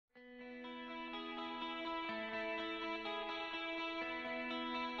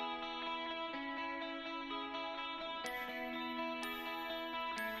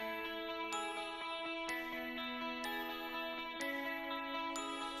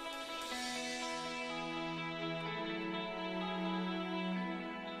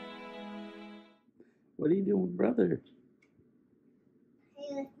What are you doing with brother? Play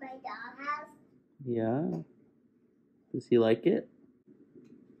with my dollhouse. Yeah. Does he like it?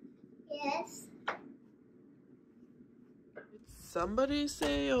 Yes. Somebody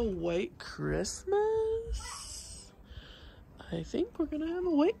say a white Christmas? I think we're gonna have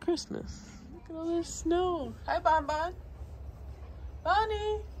a white Christmas. Look at all this snow. Hi, Bon Bon.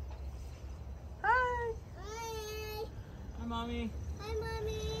 Bonnie. Hi. Hi. Hi, Mommy. Hi,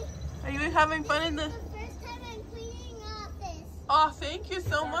 Mommy. Are you having fun in the... This is the first time I'm cleaning up this. Oh, thank you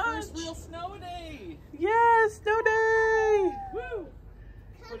so much. First real snow day. Yes, snow day. Woo!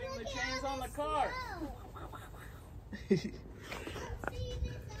 Come Putting the look chains at on the this car. snow. See this on the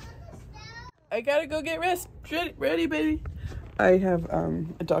snow? I gotta go get rest. Ready, baby. I have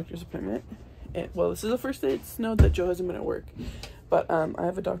a doctor's appointment. Well, this is the first day it snowed that Joe hasn't been at work. But I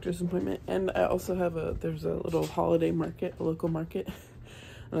have a doctor's appointment, and I also have there's a little holiday market, a local market.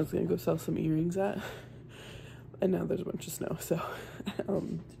 And I was gonna go sell some earrings at. And now there's a bunch of snow, so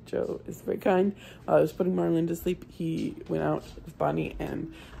Joe is very kind. While I was putting Marlon to sleep, he went out with Bonnie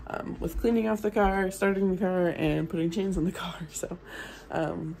and was cleaning off the car, starting the car, and putting chains on the car. So,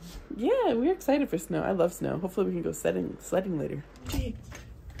 yeah, we're excited for snow. I love snow. Hopefully we can go sledding later. Gee.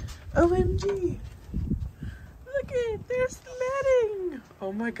 OMG. Look it, they're sledding.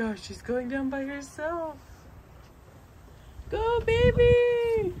 Oh my gosh, she's going down by herself. Go,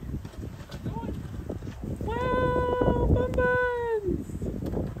 baby. Wow, Bun Buns!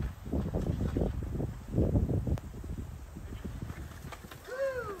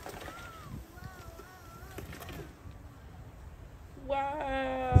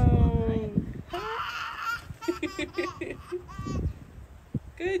 Wow!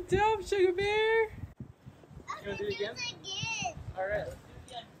 Good job, Sugar Bear! Gonna do it again? All right, let's do it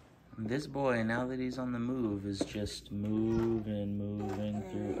again. This boy, now that he's on the move, is just moving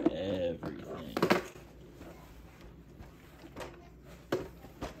through everything.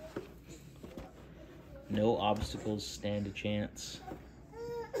 No obstacles stand a chance.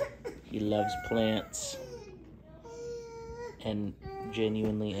 He loves plants and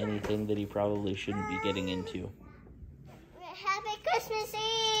genuinely anything that he probably shouldn't be getting into. Happy Christmas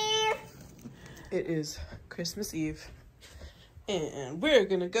Eve! It is Christmas Eve, and we're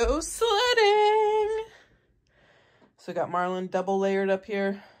gonna go sledding! So got Marlon double layered up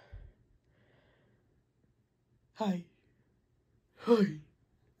here. Hi. Hi.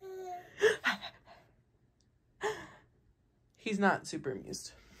 He's not super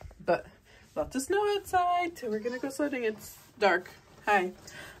amused, but lots of snow outside, so we're gonna go sledding. It's dark. Hi.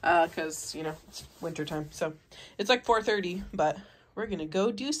 Cause, you know, it's winter time, so it's like 4:30, but we're gonna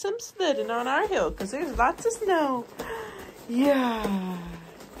go do some sledding on our hill because there's lots of snow. Yeah.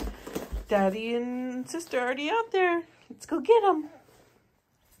 Daddy and sister are already out there. Let's go get them.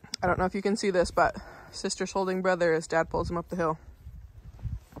 I don't know if you can see this, but sister's holding brother as dad pulls him up the hill.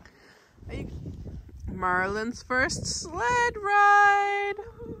 Marlon's first sled ride.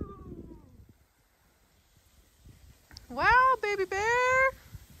 Wow, baby bear.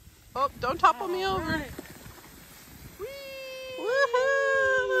 Oh, don't topple me over. Right. Woohoo!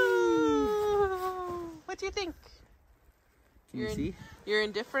 What do you think? You're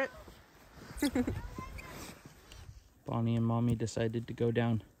indifferent? Bonnie and Mommy decided to go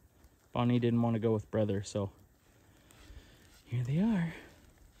down. Bonnie didn't want to go with brother, so here they are.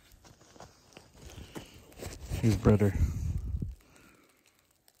 Here's brother.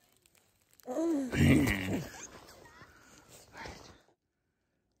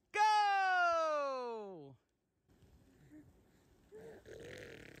 Go!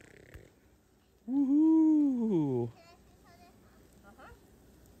 Woohoo!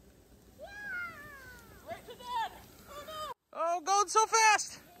 Right to dad! Oh no! Oh, going so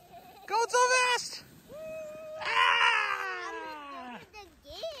fast! Going so fast! Ah!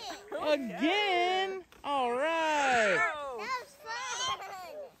 Again? All right. That was fun!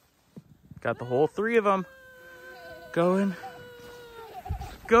 Got the whole three of them. Going.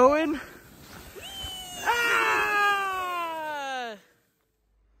 Going. Ah!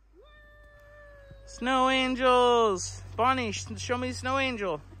 Snow angels. Bonnie, show me snow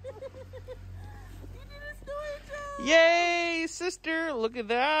angel. Yay, sister. Look at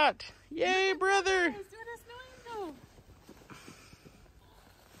that. Yay, brother.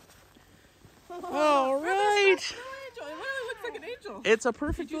 All right. It literally looks like an angel. It's a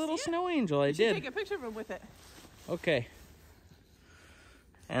perfect little snow angel. I did. Take a picture of him with it. Okay.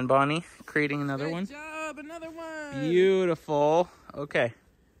 And Bonnie creating another one. Good job, another one. Beautiful. Okay.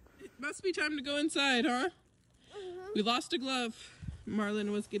 It must be time to go inside, huh? We lost a glove.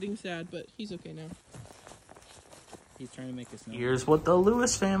 Marlon was getting sad, but he's okay now. He's trying to make us know. Here's what the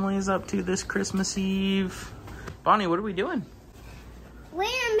Lewis family is up to this Christmas Eve. Bonnie, what are we doing? We're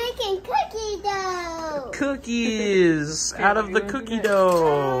making cookie dough. Cookies out of the cookie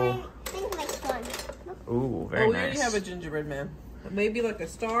dough. I think like fun. Ooh, very we nice. already have a gingerbread man. Maybe like a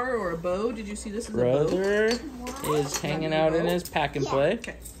star or a bow. Did you see this as a bow? Brother is hanging out in his pack and play.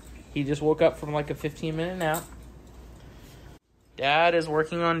 Okay. He just woke up from like a 15-minute nap. Dad is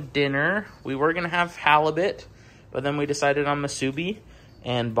working on dinner. We were going to have halibut, but then we decided on musubi.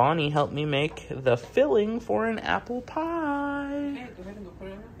 And Bonnie helped me make the filling for an apple pie. Hey, go ahead and go put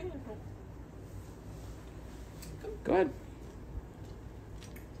it in the pan. Go ahead.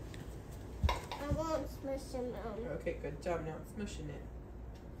 I won't smush them out. Okay, good job. Now it's smushing it.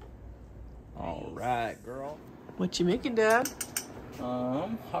 All right, girl. What you making, Dad?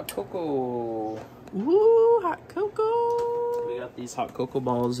 Hot cocoa. Ooh, hot cocoa. We got these hot cocoa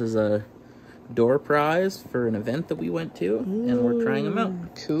balls as a door prize for an event that we went to, and we're trying them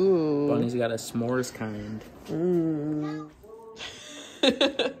out. Cool. Bonnie's got a s'mores kind.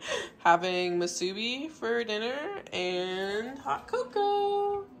 Having musubi for dinner and hot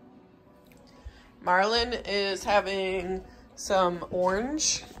cocoa. Marlon is having some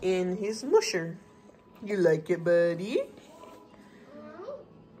orange in his musher. You like it, buddy?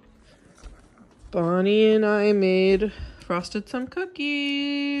 Bonnie and I frosted some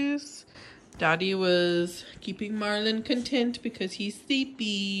cookies. Daddy was keeping Marlon content because he's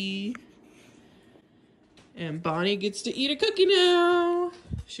sleepy. And Bonnie gets to eat a cookie now.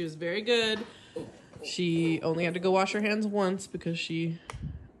 She was very good. She only had to go wash her hands once because she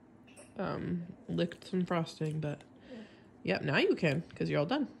licked some frosting. But, yep, now you can because you're all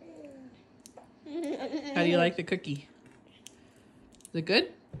done. How do you like the cookie? Is it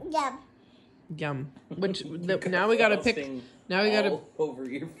good? Yeah. Yum. Now we gotta pick. Now we gotta over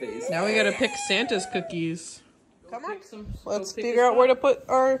your face. Now we gotta pick Santa's cookies. Come on, let's pick figure out where to put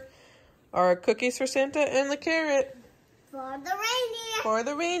our cookies for Santa and the carrot For the reindeer. for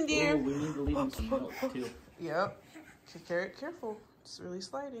the reindeer. Oh, we need to leave him some milk too. Yep. Carrot, careful. It's really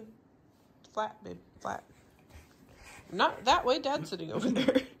sliding. Flat, babe. Flat. Not that way. Dad's sitting over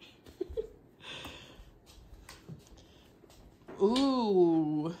there.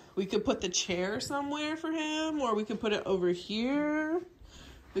 Ooh, we could put the chair somewhere for him, or we could put it over here.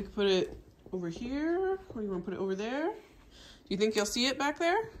 We could put it over here, or you want to put it over there? Do you think you'll see it back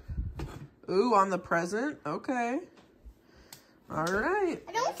there? Ooh, on the present. Okay. All right.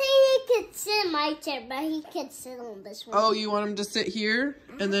 I don't think he could sit in my chair, but he could sit on this one. Oh, you want him to sit here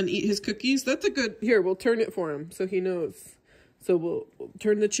and then eat his cookies? That's a good... Here, we'll turn it for him so he knows. So we'll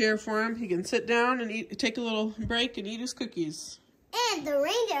turn the chair for him. He can sit down and take a little break and eat his cookies. And the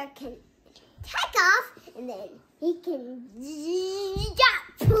reindeer can take off, and then he can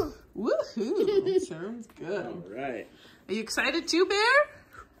jump. Woohoo! Sounds good. All right. Are you excited too, Bear?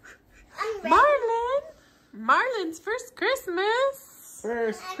 I'm ready. Marlon's first Christmas.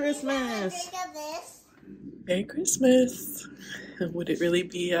 First Christmas. Look at this. Merry Christmas. Would it really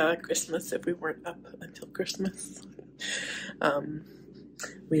be Christmas if we weren't up until Christmas?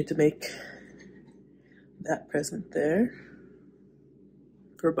 We had to make that present there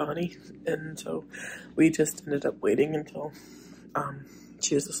for Bonnie, and so we just ended up waiting until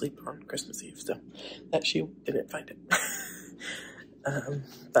she was asleep on Christmas Eve, so that she didn't find it.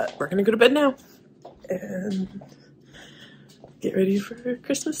 But we're gonna go to bed now and get ready for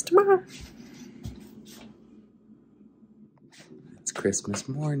Christmas tomorrow. It's Christmas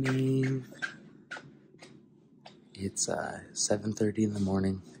morning. It's 7:30 in the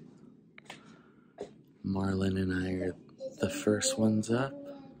morning. Marlon and I are the first ones up.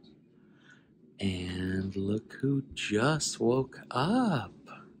 And look who just woke up.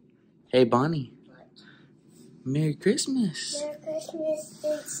 Hey, Bonnie. Merry Christmas. Merry Christmas.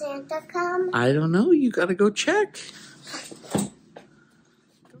 Did Santa come? I don't know. You gotta go check.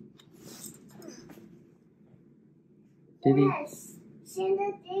 Did he? Yes.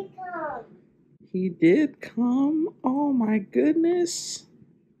 Santa did come. He did come. Oh my goodness.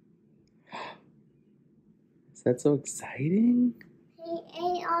 Is that so exciting? He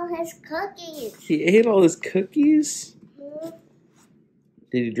ate all his cookies. He ate all his cookies? Mhm.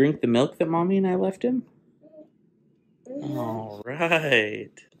 Did he drink the milk that Mommy and I left him? Mhm. All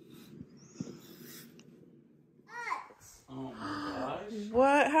right. Oh my gosh.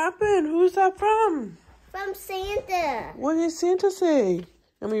 What happened? Who's that from? From Santa. What did Santa say?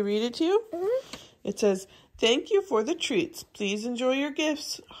 Let me read it to you. Mhm. It says, "Thank you for the treats. Please enjoy your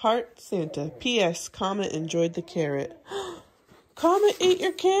gifts. Heart, Santa. P.S. Comet enjoyed the carrot." Comet ate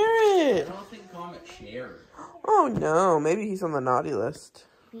your carrot. don't think Comet shared. Oh no, maybe he's on the naughty list.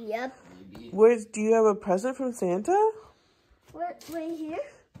 Yep. Do you have a present from Santa? What, right here?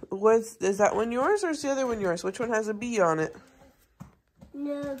 Is that one yours or is the other one yours? Which one has a bee on it?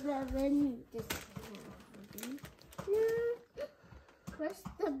 No, that one. No. Where's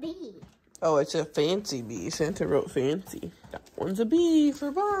the bee? Oh, it's a fancy bee. Santa wrote fancy. That one's a bee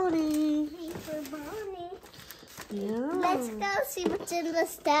for Bonnie. Bee for Bonnie. Yeah. Let's go see what's in the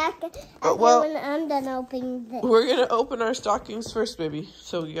stack. well- when I'm done opening this. We're going to open our stockings first, baby.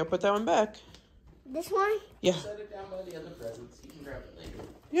 So you got to put that one back. This one? Yeah. Set it down by the other presents. You can grab it later.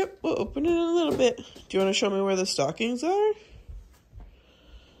 Yep, we'll open it in a little bit. Do you want to show me where the stockings are?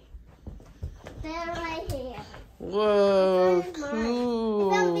 They're right here. Whoa, It's a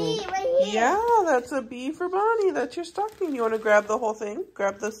cool. bee right here. Yeah, that's a bee for Bonnie. That's your stocking. You want to grab the whole thing?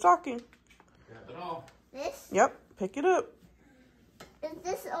 Grab the stocking. Grab it all. This? Yep, pick it up. Is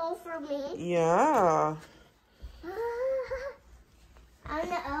this all for me? Yeah. I'm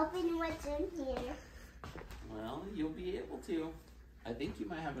gonna open what's in here. Well, you'll be able to. I think you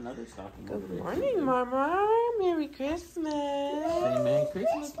might have another stocking. Good over there, morning, too. Mama. Merry Christmas. Say Merry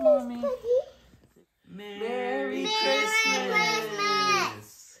Christmas, Mommy. Merry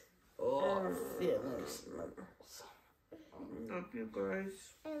Christmas. Oh, Love you guys.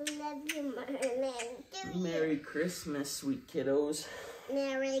 I love you, Marlon. Merry Christmas, sweet kiddos.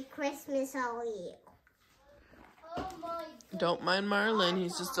 Merry Christmas, all you. Oh my Don't mind Marlon.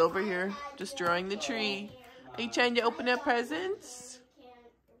 He's just over here, just drawing the tree. Are you trying to open up presents?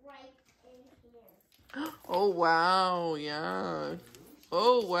 Oh, wow. Yeah.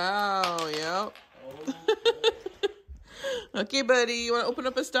 Oh, wow. Yep. Okay, buddy. You want to open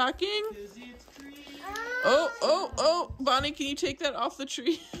up a stocking? Oh. Bonnie, can you take that off the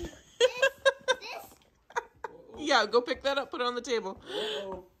tree? Yeah, go pick that up. Put it on the table.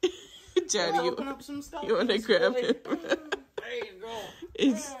 Daddy, Open up some stockings. you want to grab him? There you go.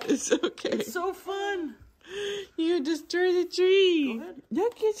 It's okay. It's so fun. You destroy the tree. Go ahead.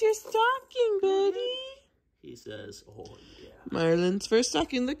 Look, it's your stocking, buddy. He says, oh, yeah. Marlon's first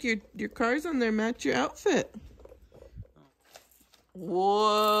stocking. Look, your cars on there match your outfit.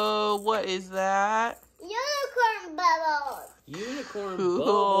 Whoa, what is that? unicorn bubbles. Unicorn Cool.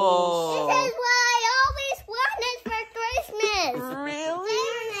 bubbles. This is what I always wanted for Christmas. Really?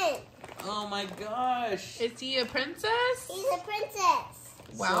 Isn't it? Oh my gosh. Is he a princess? He's a princess.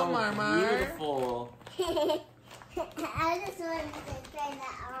 Wow, So Marmar. beautiful. I just wanted to try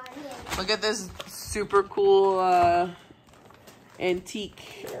that on here. Look at this super cool antique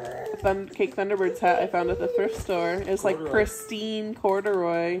Cake Thunderbirds hat I found at the thrift store. It's like Corduroy. pristine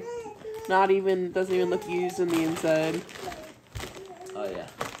corduroy. Doesn't even look used in the inside. Oh yeah.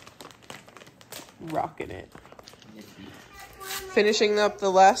 Rocking it. Nifty. Finishing up the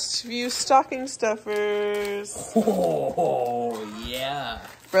last few stocking stuffers. Oh yeah.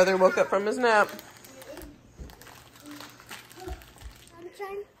 Brother woke up from his nap.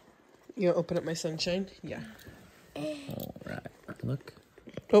 Sunshine. You want to open up my sunshine? Yeah. All right. Look.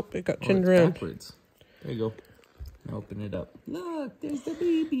 Oh, it got Oh, turned it's around. backwards. There you go. Now open it up. Look, there's the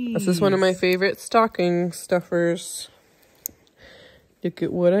baby. This is one of my favorite stocking stuffers. Look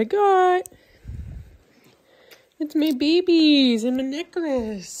at what I got. It's my babies and my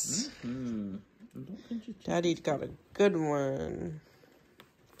necklace. Hmm. Daddy got a good one.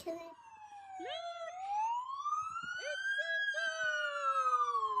 Can I?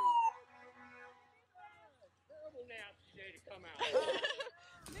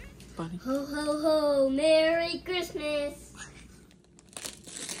 Bunny. Ho ho ho! Merry Christmas.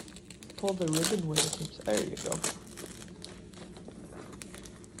 Pull the ribbon with it. There you go.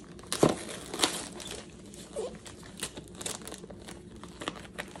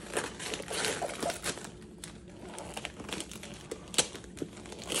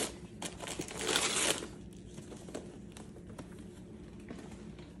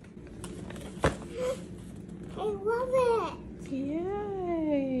 I love it.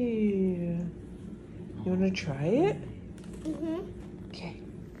 Yay! You want to try it? Okay.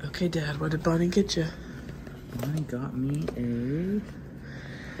 Okay, Dad. What did Bonnie get you? Bonnie got me a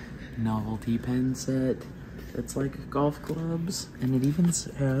novelty pen set. It's like golf clubs, and it even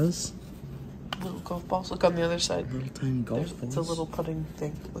has Little golf balls. Look on the other side. little tiny golf balls. It's a little putting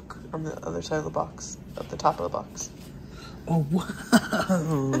thing. Look on the other side of the box. At the top of the box. Oh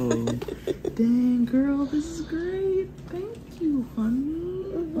wow! Dang, girl, this is great. Thank you, honey.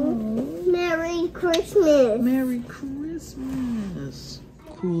 Oh, Merry Christmas. Merry Christmas.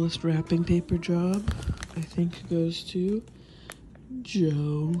 Coolest wrapping paper job, I think, goes to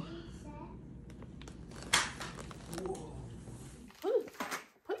Joe.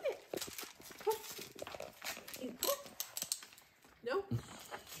 Put it. No.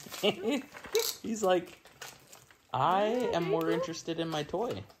 He's like, I am more interested in my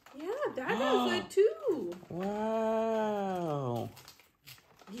toy. Yeah, Dad has that too. Wow.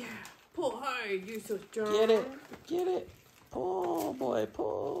 Yeah, pull hard. You're so strong. Get it. Get it. Pull, boy,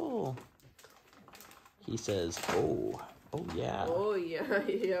 pull. He says, oh. Oh, yeah. Oh, yeah.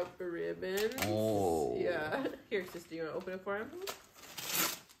 Yep, a ribbon. Oh. Yeah. Here, sister, you want to open it for him?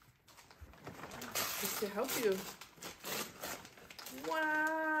 Just to help you.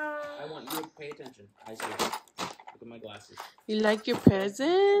 Wow. I want you to pay attention. I see. Look at my glasses. You like your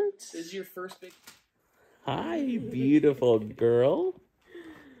present? This is your first big... Hi, beautiful girl.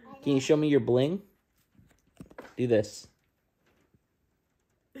 Can you show me your bling? Do this.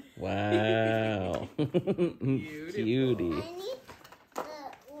 Wow. Beautiful. Cutie. I need the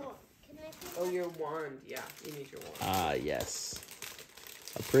wand. Can I put Oh, your wand. Yeah, you need your wand. Ah, yes.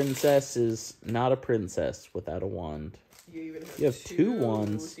 A princess is not a princess without a wand. You even have, You have two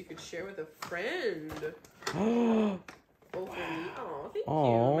wands. So you could share with a friend. Oh, Oh, for me. Oh, thank Aw.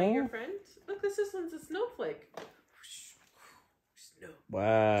 you. Am I your friend? Look, this one's a snowflake. Snow.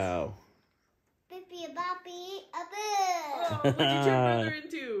 wow. Bippy a boppy a Oh, boo. what did you turn brother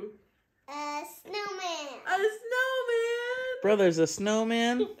into? A snowman. A snowman. Brother's a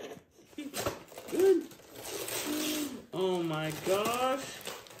snowman. Good. Oh my gosh.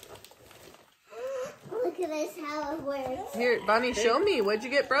 Look at this, how it works. Here, Bonnie, show me. What'd you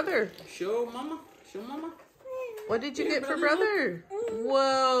get, brother? Show mama. Show mama. What did you Here, get for brother. brother?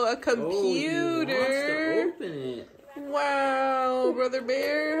 Whoa, a Oh, he wants to computer. open it. Wow, Brother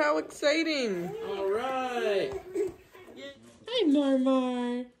Bear, how exciting. All right. Hi,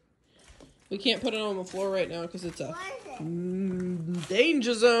 Marmar. We can't put it on the floor right now because it's a What is it?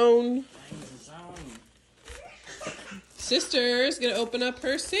 danger zone. Sister's gonna open up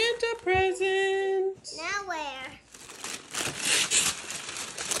her Santa present. Now where?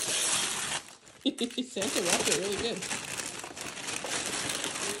 Santa wrapped it really good.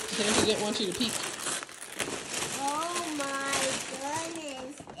 Santa didn't want you to peek. Oh my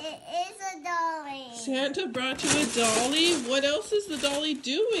goodness. It is a dolly. Santa brought you a dolly. What else is the dolly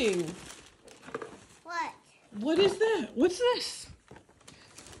doing? What? What is that? What's this?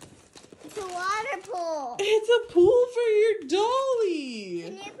 It's a water pool. It's a pool for your dolly.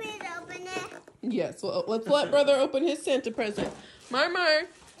 Can you please open it? Yes, well, let's let brother open his Santa present. Marmar,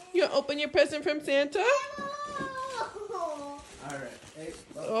 you open your present from Santa? Oh. All right. Hey,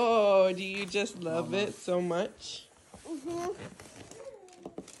 Oh, do you just love it so much? Mhm.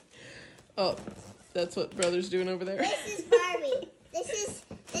 Oh, that's what brother's doing over there. This is Barbie. This is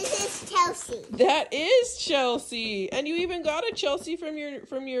Chelsea. That is Chelsea, and you even got a Chelsea from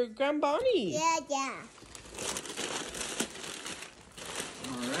your Grand Bonnie. Yeah, yeah.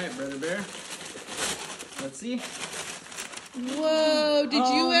 All right, Brother Bear. Let's see. Whoa! Did you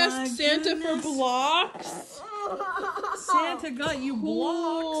Oh ask my Santa for goodness. blocks? Santa got you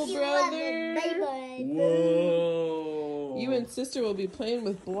Cool, You brother. love it, baby. Whoa. You and sister will be playing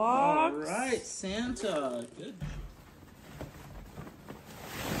with All blocks. right, Santa. Good.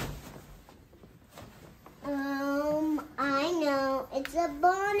 I know. It's a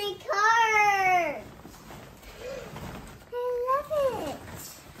Bonnie card. I love it.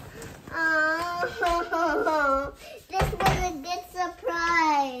 Oh, this was a good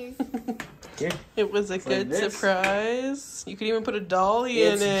surprise. Here. It was a good this. surprise. You could even put a dolly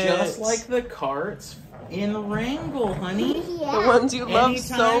It's in it. just like the carts in Wrangle, honey. the Yeah. ones you love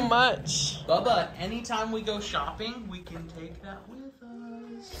so Anytime. much. Bubba, anytime we go shopping, we can take that with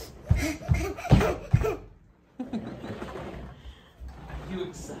us. Are you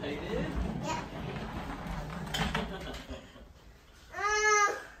excited?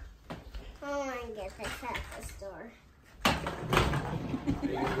 Oh my goodness, I at the store. Are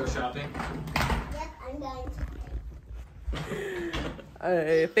you gonna go shopping? Yep, I'm going to.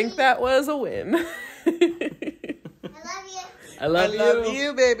 I think that was a win. I love you. I I love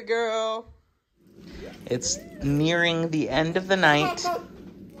you, baby girl. It's nearing the end of the night.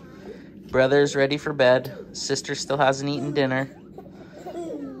 Brother's ready for bed. Sister still hasn't eaten dinner.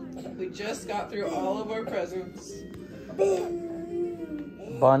 We just got through all of our presents.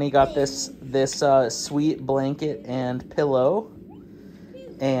 Bonnie got this sweet blanket and pillow.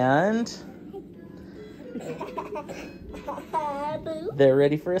 And they're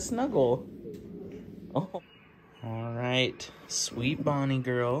ready for a snuggle. Oh. All right, sweet Bonnie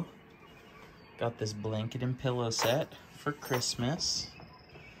girl. Got this blanket and pillow set for Christmas.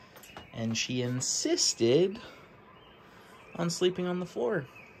 And she insisted on sleeping on the floor.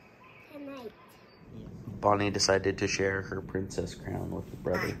 Bonnie decided to share her princess crown with her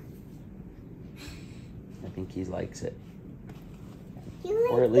brother. I think he likes it. You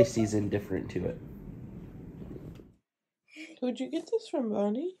Or at least he's indifferent to it. Who'd you get this from,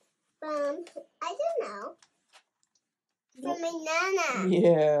 Bonnie? I don't know. From my nana.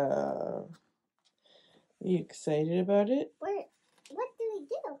 Yeah. Are you excited about it? What do we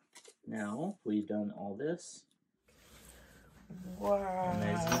do? Now we've done all this. Wow. And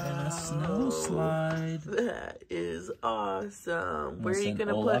there's even a snow slide. That is awesome. Where are you Send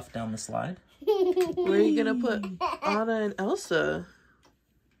gonna Olaf put? down the slide? Where are you gonna put Anna and Elsa?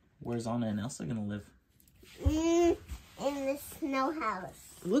 Where's Anna and Elsa gonna live? In the snow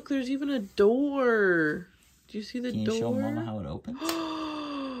house. Look, there's even a door. Do you see the Can you door? show Mama how it opens?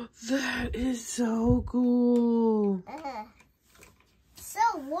 That is so cool. So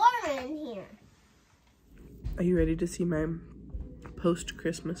warm in here. Are you ready to see my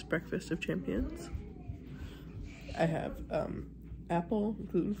post-Christmas breakfast of champions? I have apple,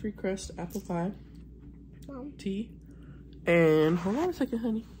 gluten-free crust, apple pie, tea, and hold on a second,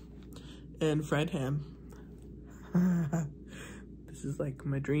 honey, and fried ham. This is like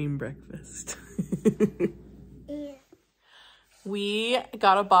my dream breakfast. Yeah. We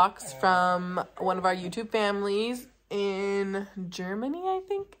got a box from one of our YouTube families in Germany, I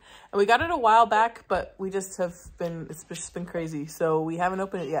think. And we got it a while back, but we just have been, it's just been crazy. So we haven't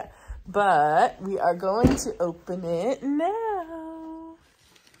opened it yet. But we are going to open it now.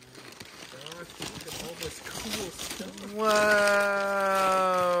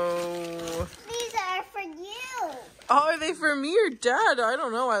 Whoa. These are for you. Oh, are they for me or Dad? I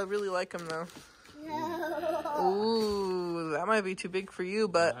don't know. I really like them though. No. Ooh, that might be too big for you,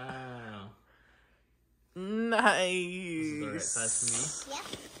 but Wow. nice. Is the right size for me? Yep.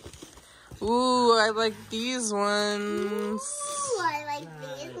 Ooh, I like these ones. Ooh, I like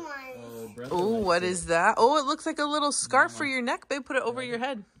these ones. Oh, brother Ooh, likes what it. is that? Oh, it looks like a little scarf for your neck, babe. Put it over your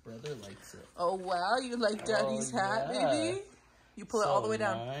head. Brother likes it. Oh, wow. You like Daddy's hat, yeah. baby? You pull it all the way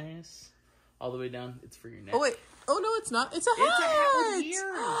down. Nice. All the way down. It's for your neck. Oh, wait. Oh, no, it's not. It's a hat. It's a hat with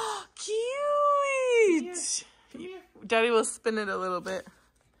ears. Cute. Daddy will spin it a little bit.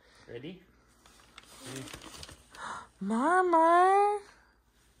 Ready? Mama.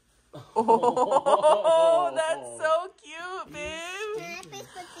 Oh, that's so cute, babe. Can I please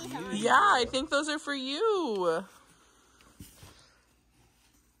put these on? Yeah, I think those are for you.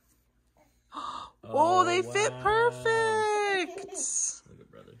 Oh, they fit wow. perfect. Look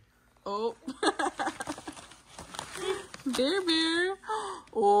at brother. Oh. Bear.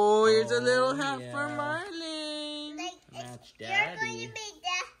 Oh, here's a little hat yeah. for Marlin. Like, Match you're going to daddy. be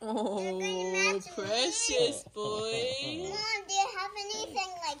that. Oh, match precious boy. Mom, do you have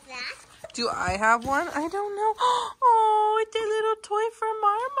anything like that? Do I have one? I don't know. Oh, it's a little toy from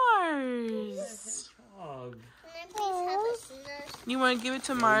Marmars. Dog. Can I please have a scissors? You want to give it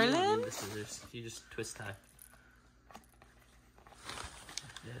to You Marlin? do the scissors. You just twist tie.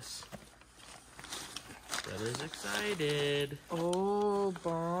 Yes. Brother's excited. Oh,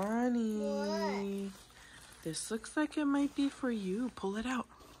 Bonnie. This looks like it might be for you. Pull it out.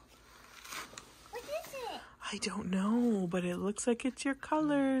 What is it? I don't know, but it looks like it's your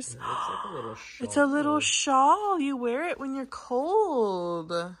colors. It looks like a little shawl. It's a little shawl. You wear it when you're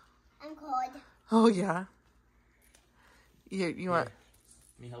cold. I'm cold. Oh, yeah. You want... Let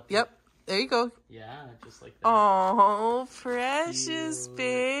me help you. Yep. There you go. Yeah, just like that. Oh, precious, Cute.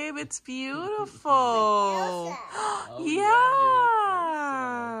 babe. It's beautiful. Elsa. Oh, Yeah.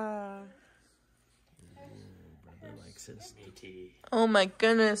 Brother likes his meaty. Oh my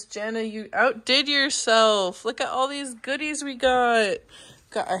goodness, Jenna, you outdid yourself. Look at all these goodies we got.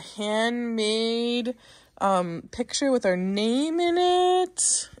 Got a handmade picture with our name in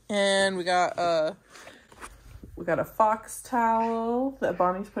it. And we got a fox towel that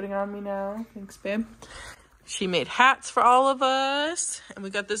Bonnie's putting on me now. Thanks, babe. She made hats for all of us. And we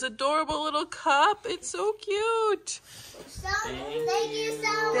got this adorable little cup. It's so cute. So, thank you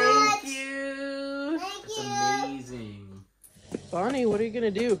so Thank much. you. Thank It's you. amazing. Bonnie, what are you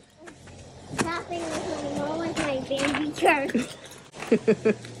going to do? Shopping with my mom with my baby shark.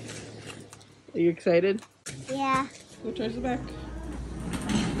 Are you excited? Yeah. Go towards the back.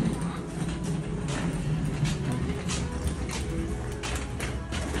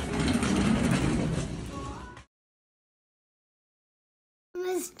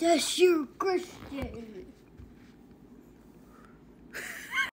 Mr. Shoe Christian.